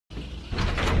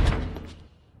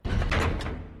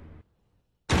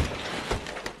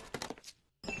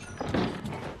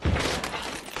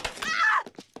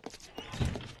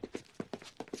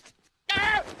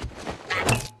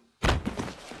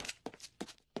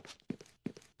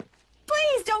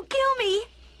Please don't kill me.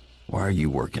 Why are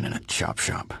you working in a chop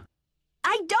shop?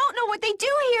 I don't know what they do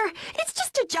here. It's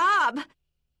just a job.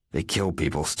 They kill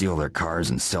people, steal their cars,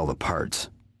 and sell the parts.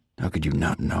 How could you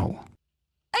not know?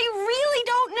 I really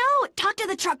don't know. Talk to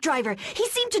the truck driver. He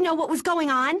seemed to know what was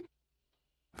going on.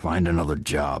 Find another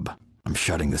job. I'm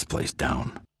shutting this place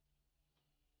down.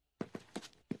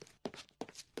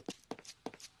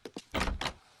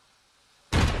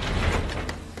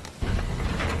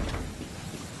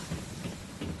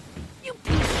 You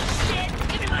piece of shit!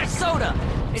 Give me my soda!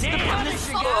 It's the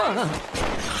Punisher guy!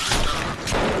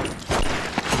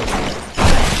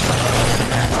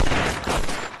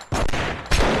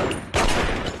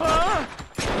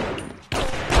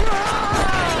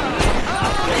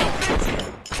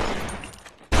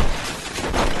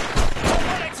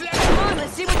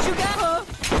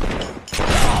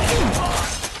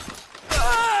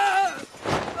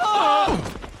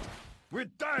 We're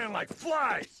dying like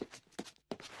flies!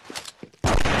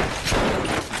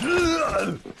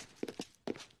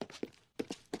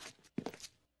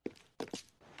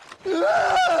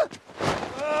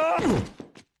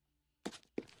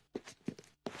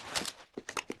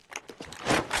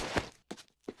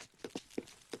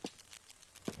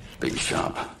 Big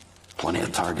shop. Plenty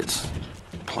of targets.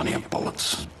 Plenty of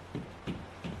bullets.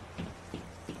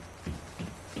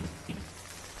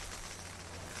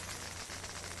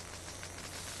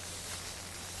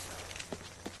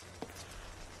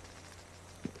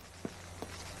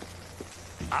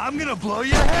 I'm gonna blow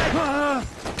your head!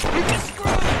 You just screwed!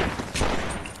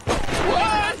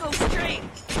 What? Go straight!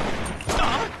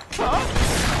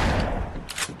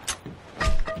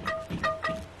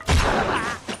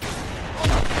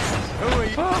 Who are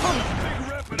you? Big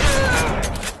reppin'.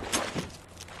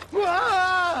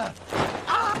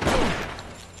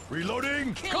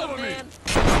 Reloading! Kill Cover him, me! man.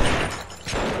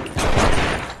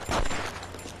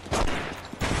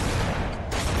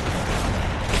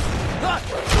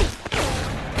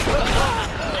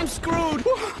 I'm screwed!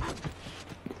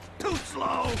 Too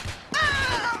slow!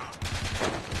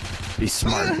 Be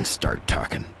smart and start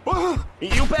talking.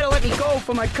 You better let me go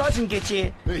before my cousin gets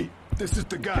here. Hey, this is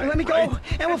the guy. Let me go, right?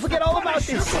 and we'll forget all about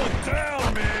this. Go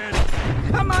down, man!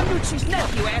 I'm Manucci's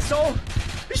nephew, asshole.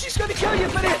 She's gonna kill you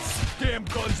for this. Damn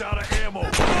gun's out of ammo!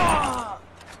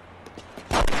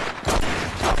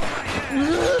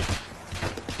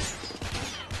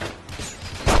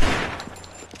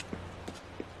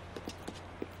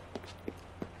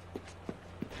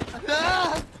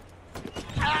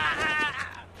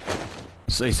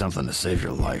 Say something to save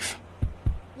your life.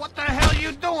 What the hell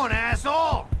you doing,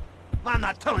 asshole? I'm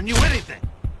not telling you anything.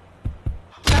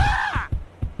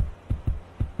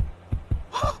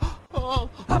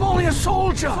 I'm only a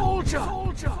soldier.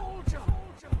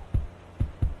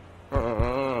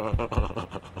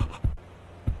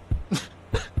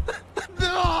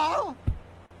 No!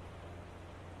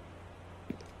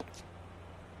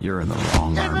 You're in the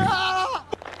wrong army.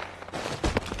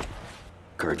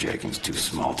 Carjacking's too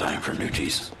small time for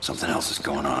Nucci's. Something else is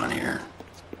going on here.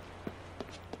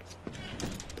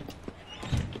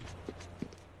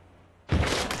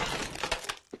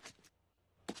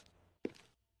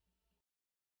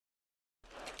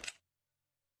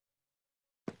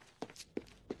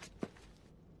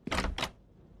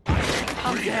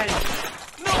 I'm dead.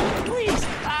 No, please.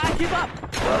 I give up.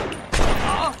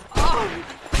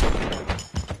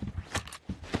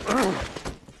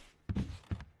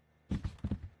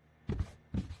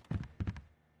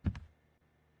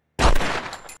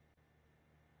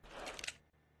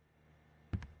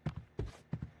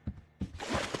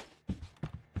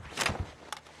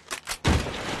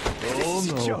 Oh,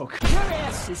 no. Joke. Your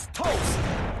ass is toast.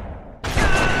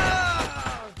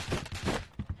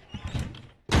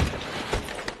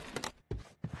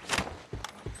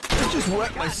 I just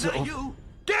wet myself. You.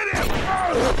 Get him!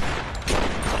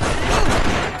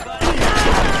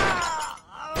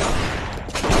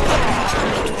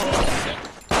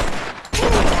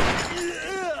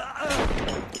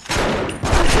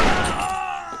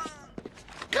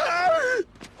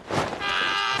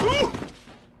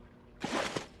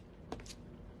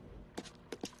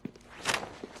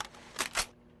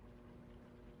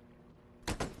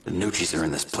 The Nucci's are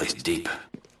in this place deep.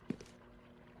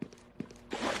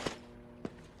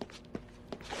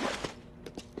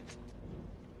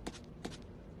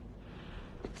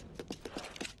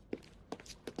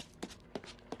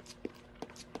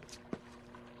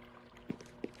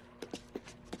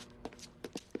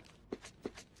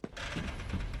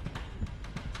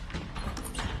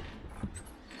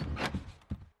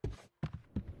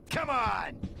 Come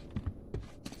on!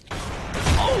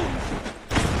 Oh!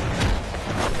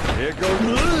 Here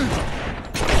goes...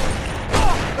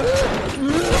 Oh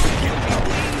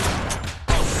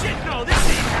shit, no, this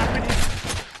ain't happening!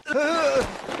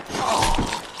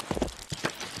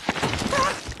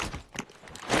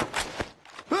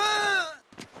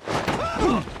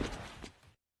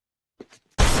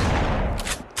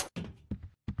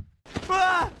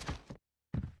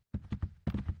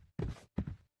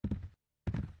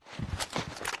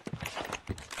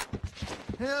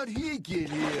 How'd he get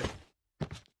here?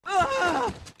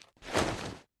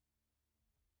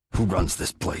 Who runs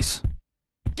this place?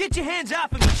 Get your hands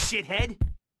off of me, shithead!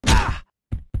 Ah!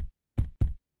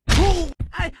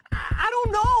 I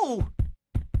don't know!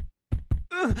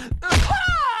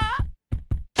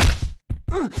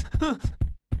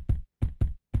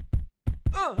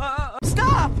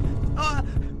 Stop!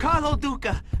 Carlo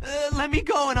Duca, let me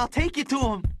go and I'll take you to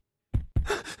him.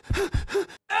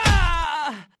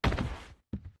 Ah!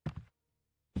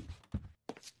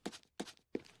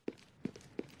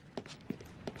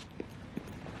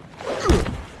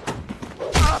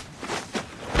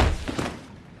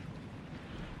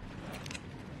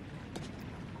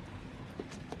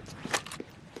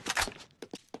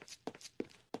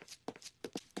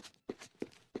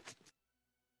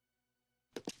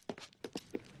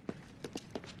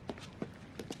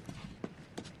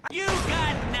 You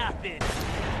got nothing!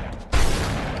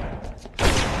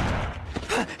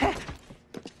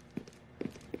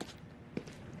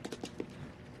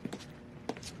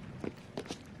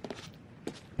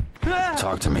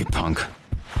 Talk to me, punk.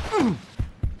 Let me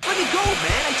go,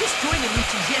 man! I just joined the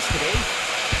Lucy's yesterday.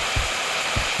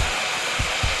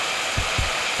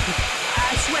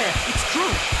 I swear, it's true.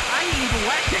 I ain't even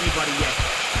whacked anybody yet.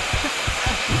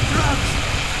 Drugs!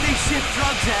 They ship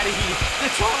drugs out of here.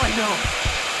 That's all I know.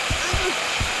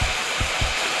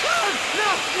 No!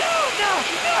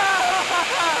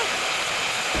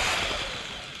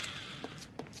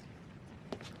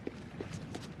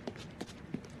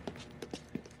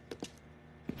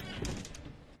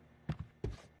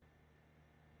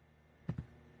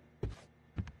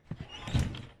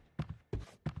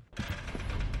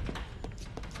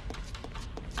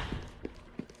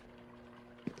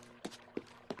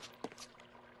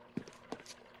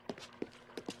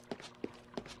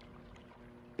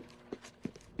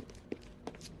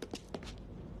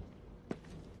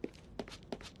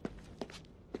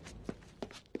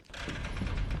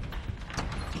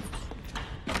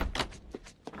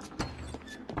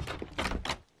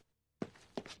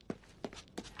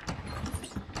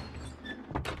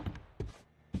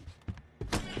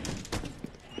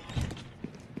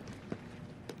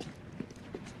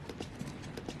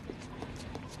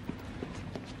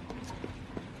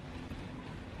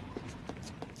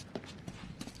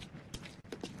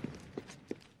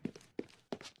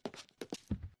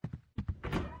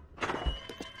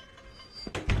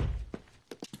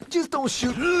 Just don't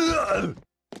shoot.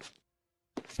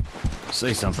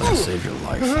 Say something to save your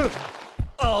life.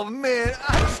 Oh man,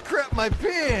 I just crapped my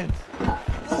pants.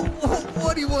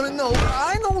 What do you want to know?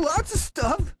 I know lots of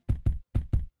stuff.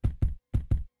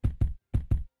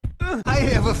 I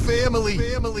have a family.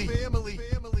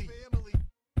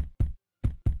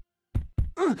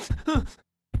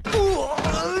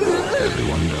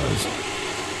 Everyone does.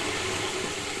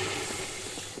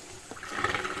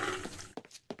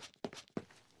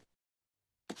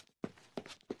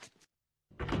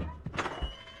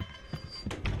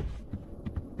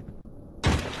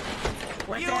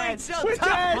 You ain't so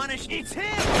tough, Punish! It's him!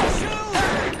 Shoot!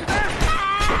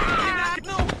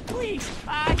 No, please!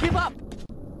 I give up!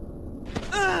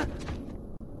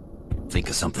 Think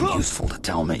of something useful to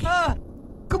tell me.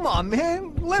 Come on,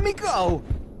 man. Let me go.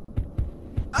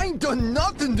 I ain't done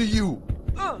nothing to you.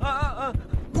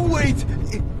 Wait.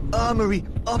 Armory,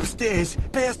 upstairs,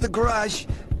 past the garage.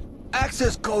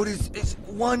 Access code is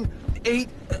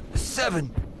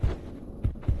 187.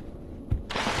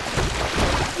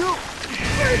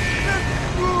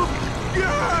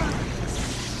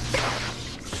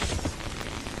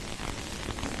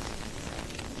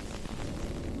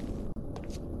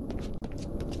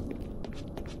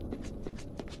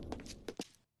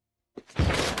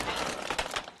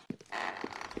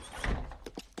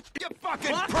 You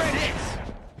fucking pricks!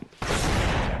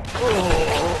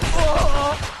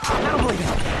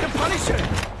 The Punisher!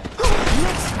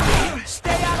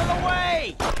 Stay out of the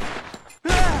way!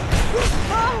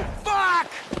 Oh, fuck!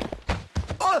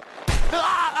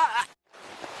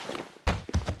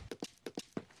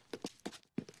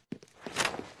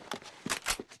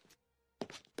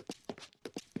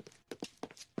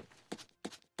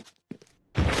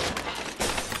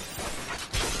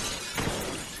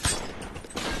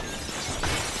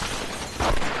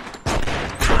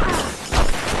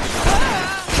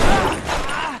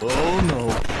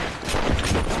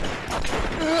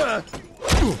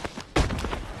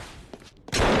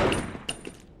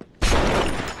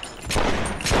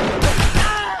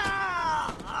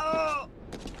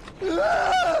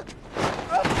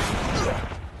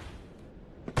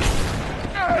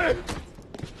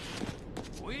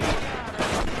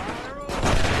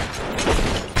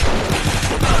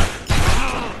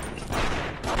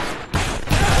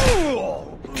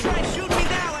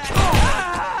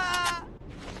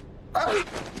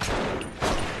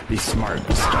 smart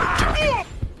and start talking.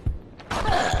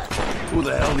 Who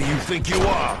the hell do you think you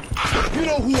are? You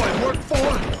know who I work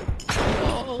for?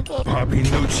 Bobby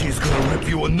Nucci's gonna rip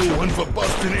you a new one for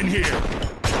busting in here.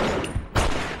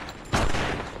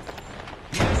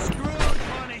 You're screwed,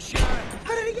 Punisher.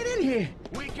 How did he get in here?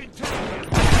 We can take him.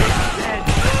 Dead.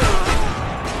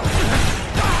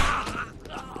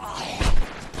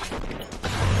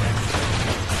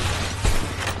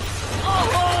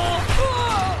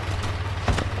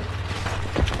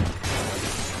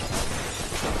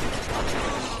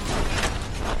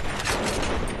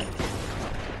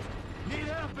 Need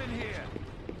help in here.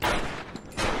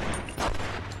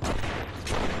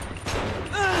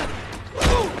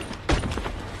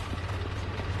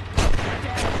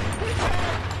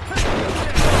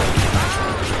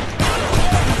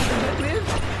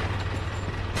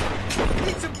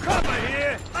 Need some cover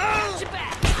here.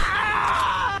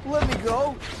 Let me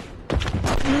go.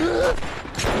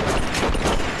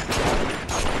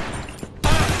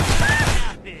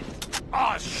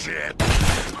 Ah, shit!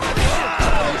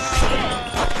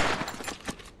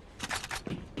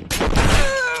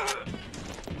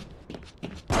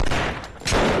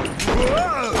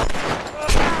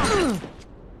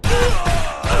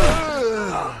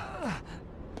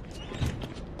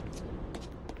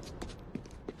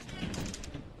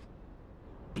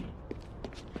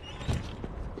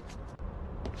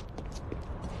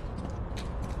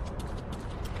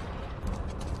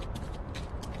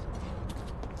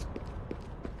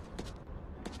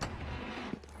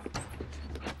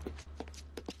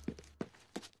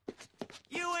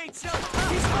 You ain't so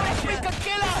tough. He's gonna freaking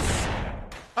kill us.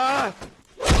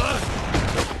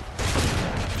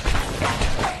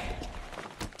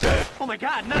 Oh my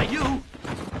God, not you.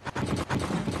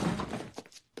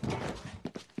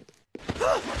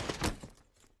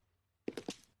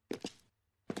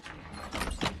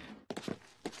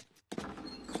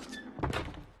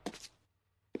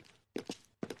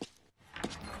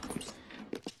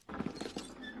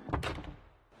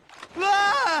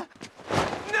 Ah!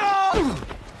 No!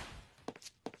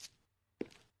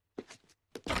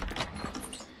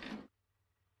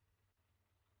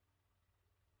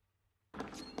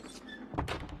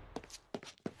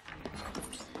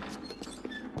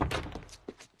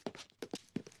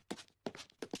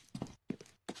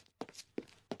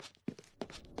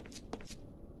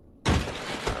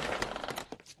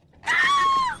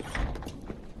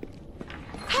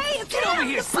 Hey, Get over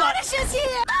here, the slut! Punisher's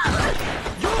here!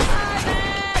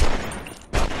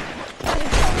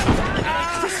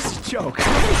 This is a joke.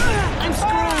 I'm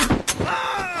screwed.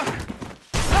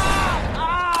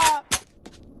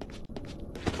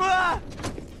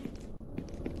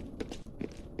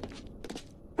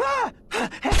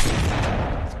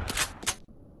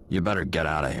 You better get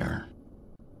out of here.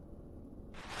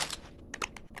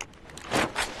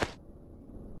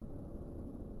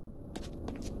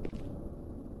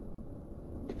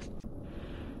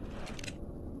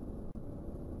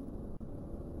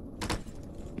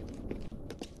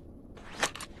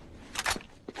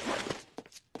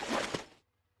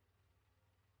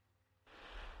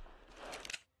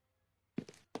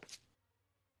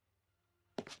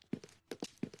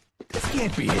 This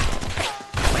can't be it.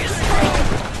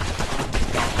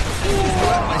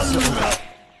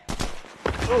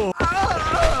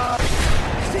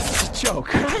 This is a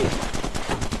joke.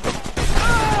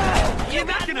 You're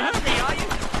not gonna hurt me, are you?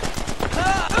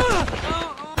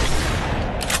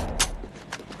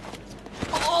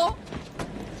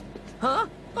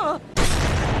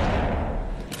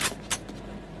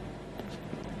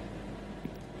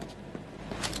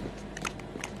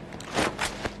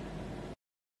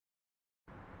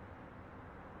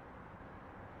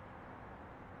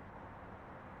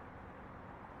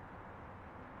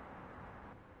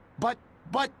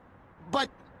 But...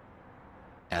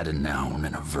 Add a noun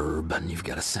and a verb, and you've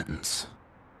got a sentence.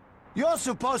 You're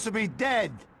supposed to be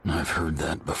dead. I've heard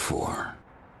that before.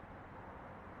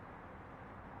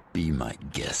 Be my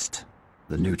guest.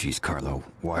 The Nucci's, Carlo.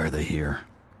 Why are they here?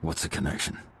 What's the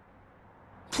connection?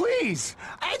 Please!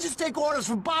 I just take orders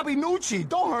from Bobby Nucci.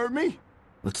 Don't hurt me.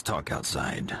 Let's talk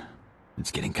outside.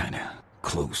 It's getting kinda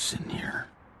close in here.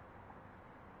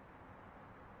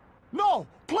 No!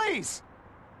 Please!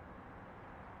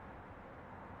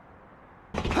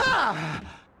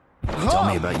 Tell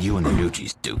me about you and the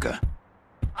Nucci's, Duca.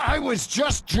 I was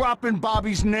just dropping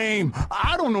Bobby's name.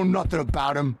 I don't know nothing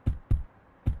about him.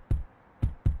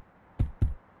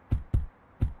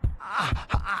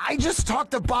 I just talk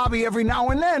to Bobby every now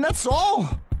and then, that's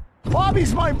all.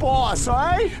 Bobby's my boss, all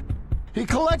right? He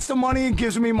collects the money and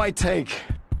gives me my take.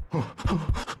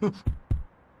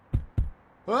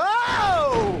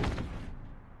 Oh!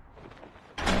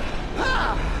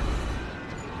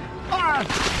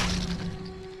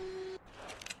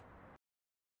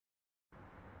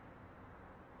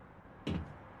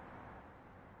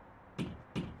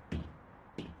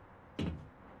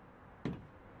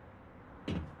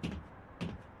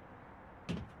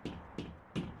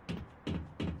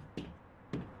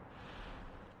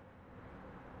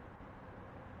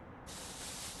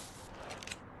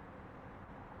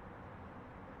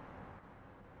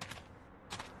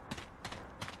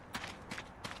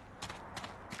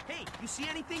 Hey, you see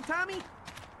anything, Tommy?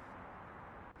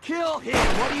 Kill him!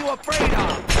 What are you afraid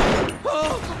of?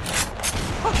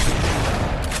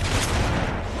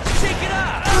 Take it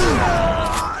up!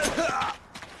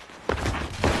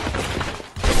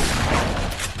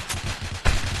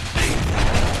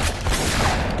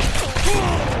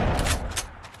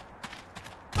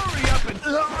 Hurry up and...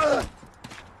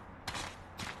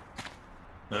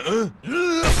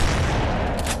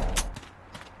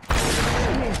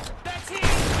 That's it!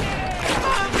 Yeah!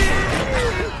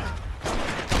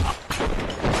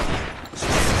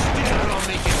 Still, I'll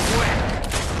make it quick.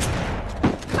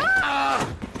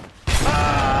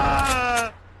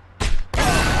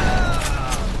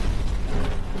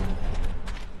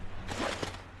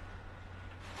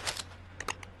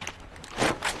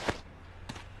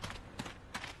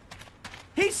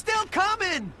 He's still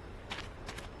coming!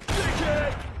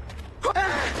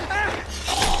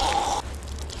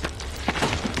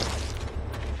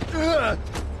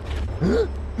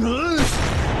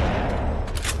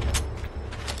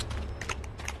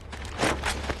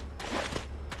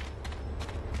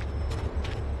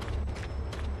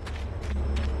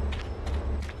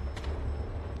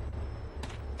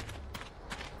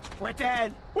 We're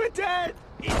dead! We're dead!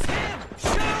 It's him!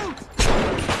 Shoot!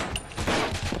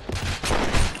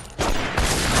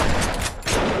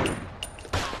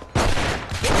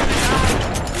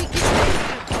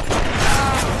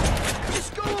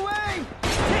 Just go away!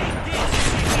 Take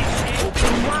this!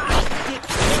 Open wide!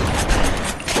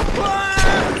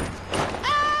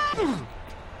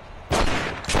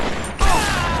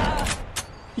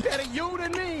 Better you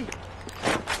than me!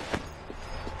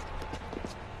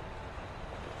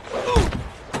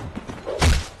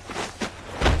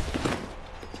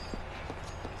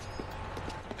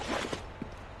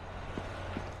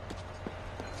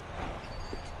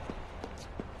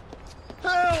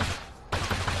 Help!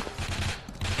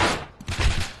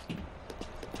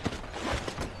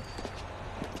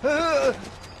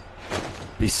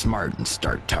 Be smart and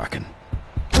start talking.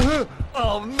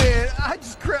 Oh man, I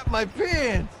just crapped my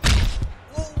pants.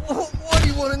 What do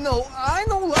you want to know? I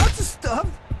know lots of stuff.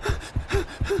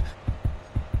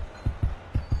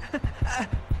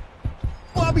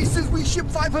 Bobby says we ship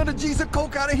 500 G's of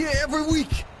coke out of here every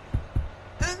week.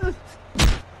 The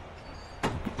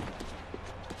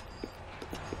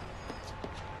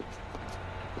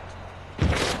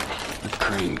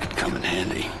crane could come in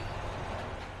handy.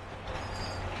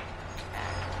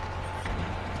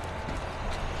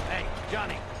 Hey,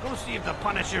 Johnny, go see if the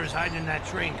Punisher's hiding in that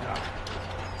train car.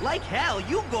 Like hell,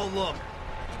 you go look.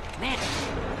 Man.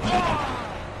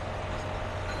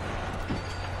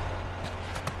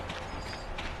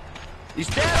 Is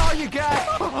that all you got?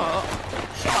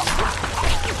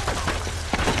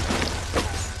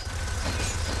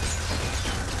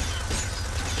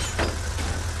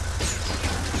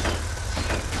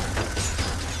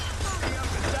 Hurry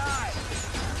up and die.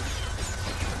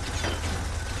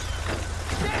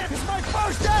 Damn, it's my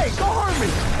first day! Go hurt me!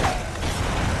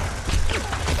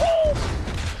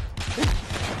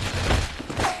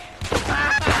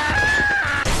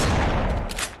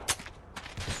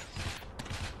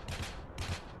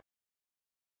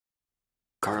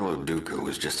 Carlo Duca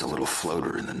was just a little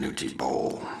floater in the Nucci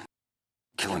bowl.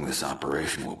 Killing this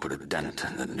operation will put a dent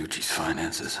in the Nucci's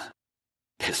finances.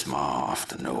 Piss Ma off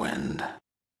to no end.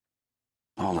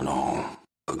 All in all,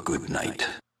 a good night.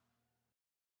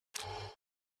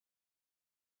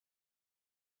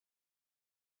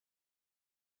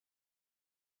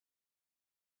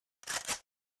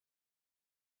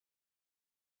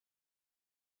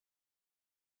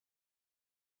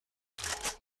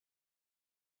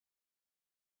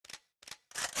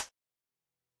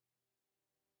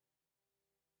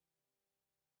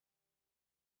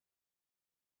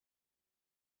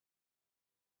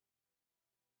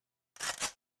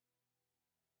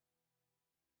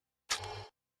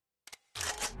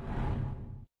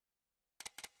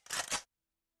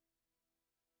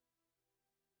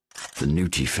 The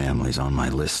Nucci family's on my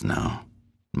list now.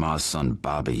 Ma's son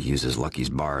Bobby uses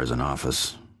Lucky's bar as an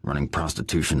office, running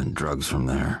prostitution and drugs from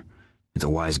there. It's a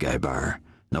wise guy bar.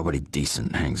 Nobody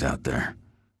decent hangs out there.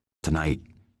 Tonight,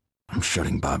 I'm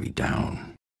shutting Bobby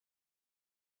down.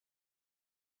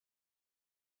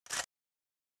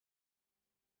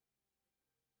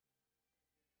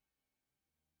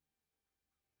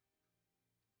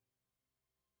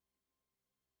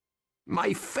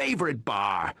 My favorite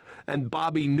bar. And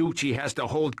Bobby Nucci has to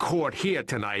hold court here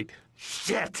tonight.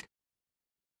 Shit!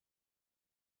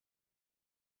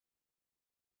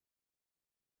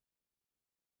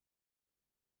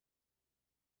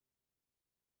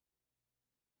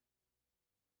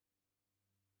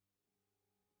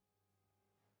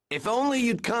 If only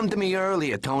you'd come to me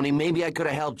earlier, Tony, maybe I could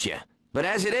have helped you. But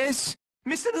as it is...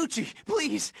 Mr. Nucci,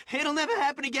 please. It'll never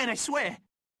happen again, I swear.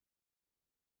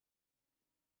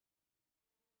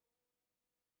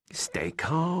 Stay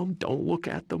calm. Don't look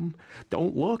at them.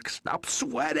 Don't look. Stop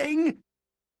sweating.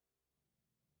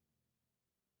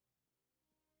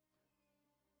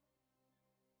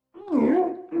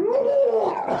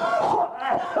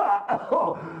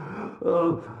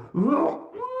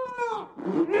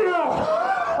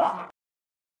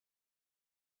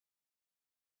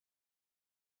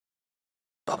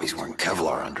 Bobby's wearing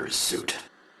Kevlar under his suit.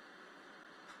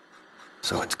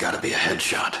 So it's gotta be a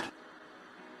headshot.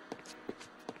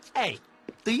 Hey,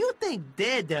 do you think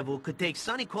Daredevil could take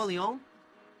Sonny Corleone?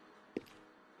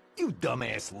 You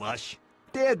dumbass lush.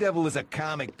 Daredevil is a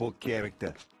comic book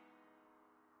character.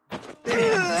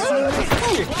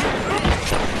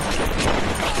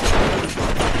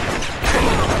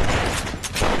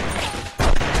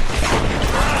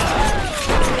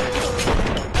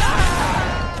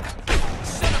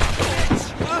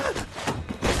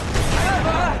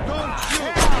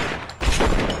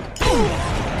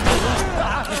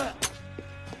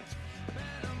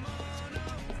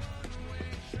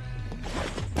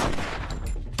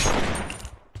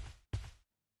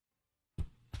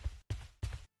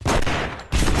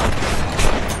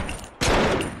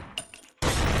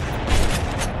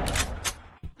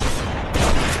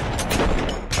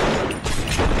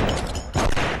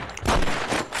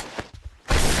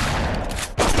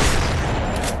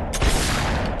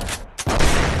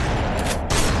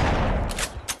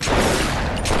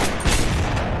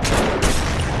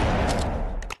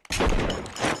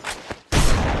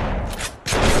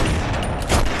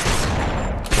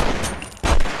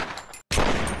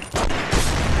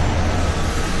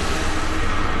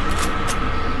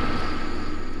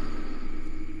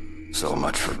 So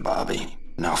much for Bobby.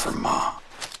 Now for Ma.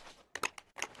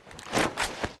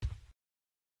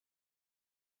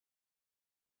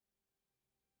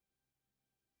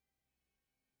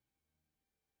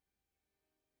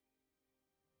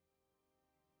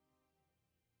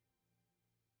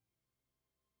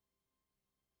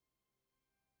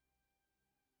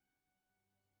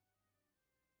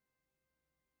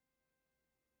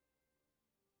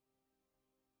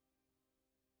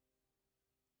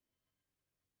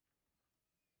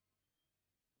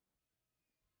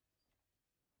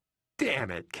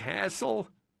 Damn it, Castle.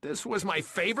 This was my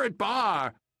favorite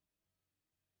bar.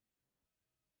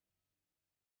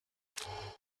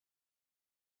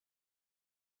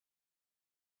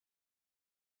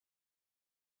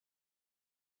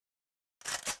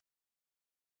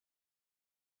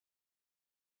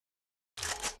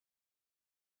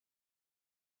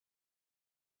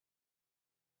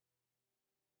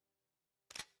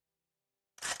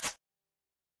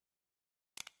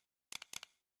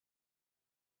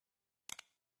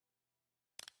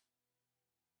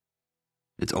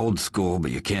 It's old school, but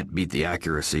you can't beat the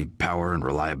accuracy, power, and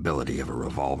reliability of a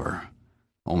revolver.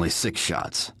 Only 6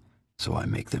 shots, so I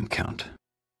make them count.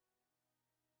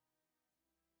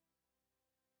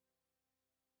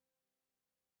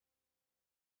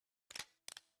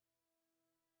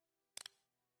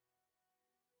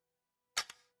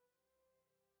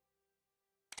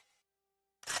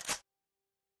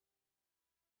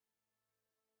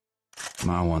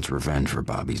 Ma wants revenge for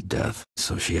Bobby's death,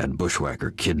 so she had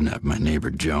Bushwhacker kidnap my neighbor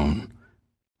Joan.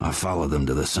 I followed them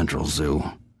to the Central Zoo.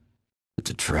 It's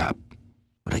a trap,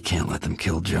 but I can't let them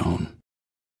kill Joan.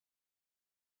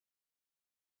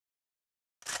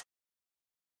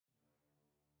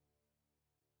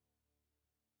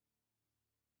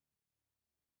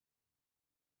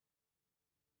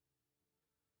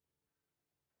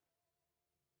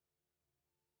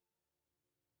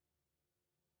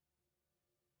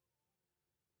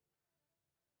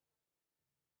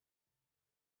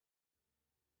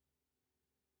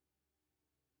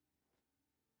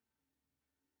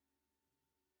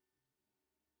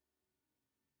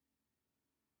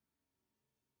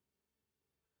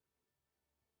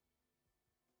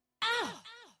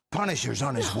 Punisher's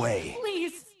on his way.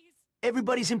 Please.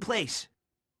 Everybody's in place.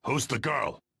 Who's the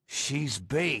girl? She's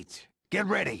bait. Get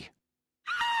ready.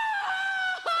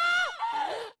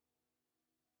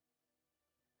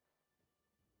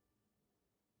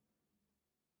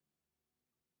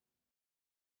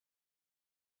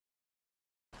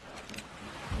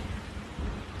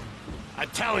 I'm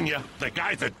telling you, the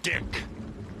guy's a dick.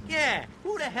 Yeah,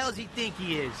 who the hell's he think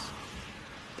he is?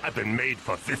 I've been made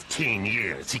for 15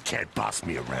 years. He can't boss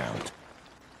me around.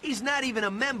 He's not even a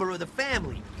member of the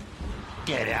family.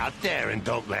 Get out there and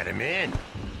don't let him in.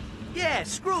 Yeah,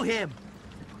 screw him.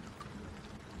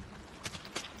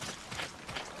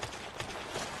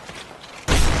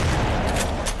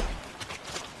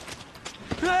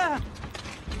 Ah!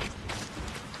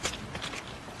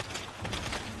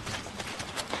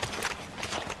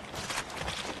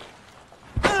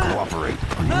 Cooperate,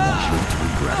 or you won't live to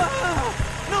regret it.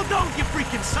 No, don't, you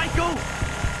freaking psycho!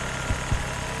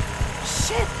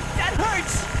 Shit, that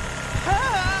hurts!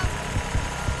 Ah!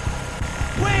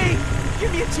 Wait,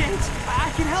 give me a chance.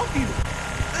 I can help you.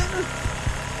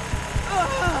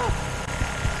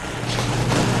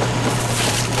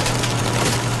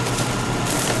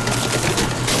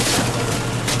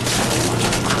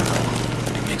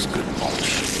 It makes good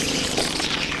mulch.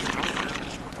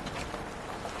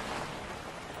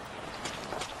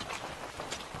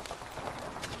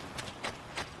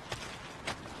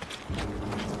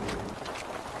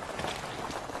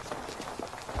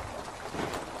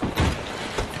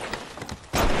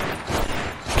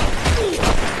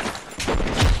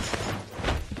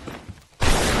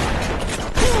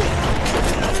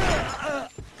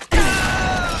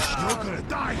 You're gonna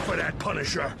die for that,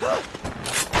 Punisher.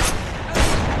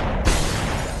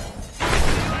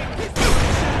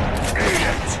 Eat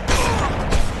it!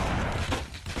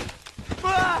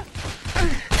 Ah!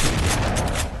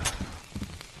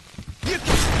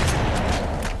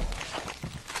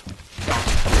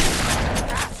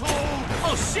 Asshole!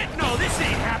 Oh shit, no, this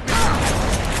ain't happening!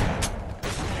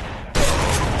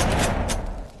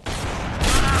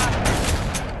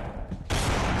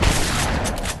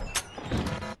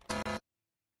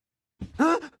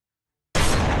 Huh?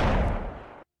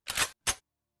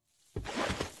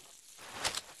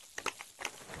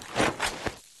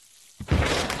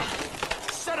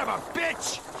 Son of a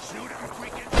bitch! Shoot him,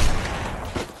 freaking...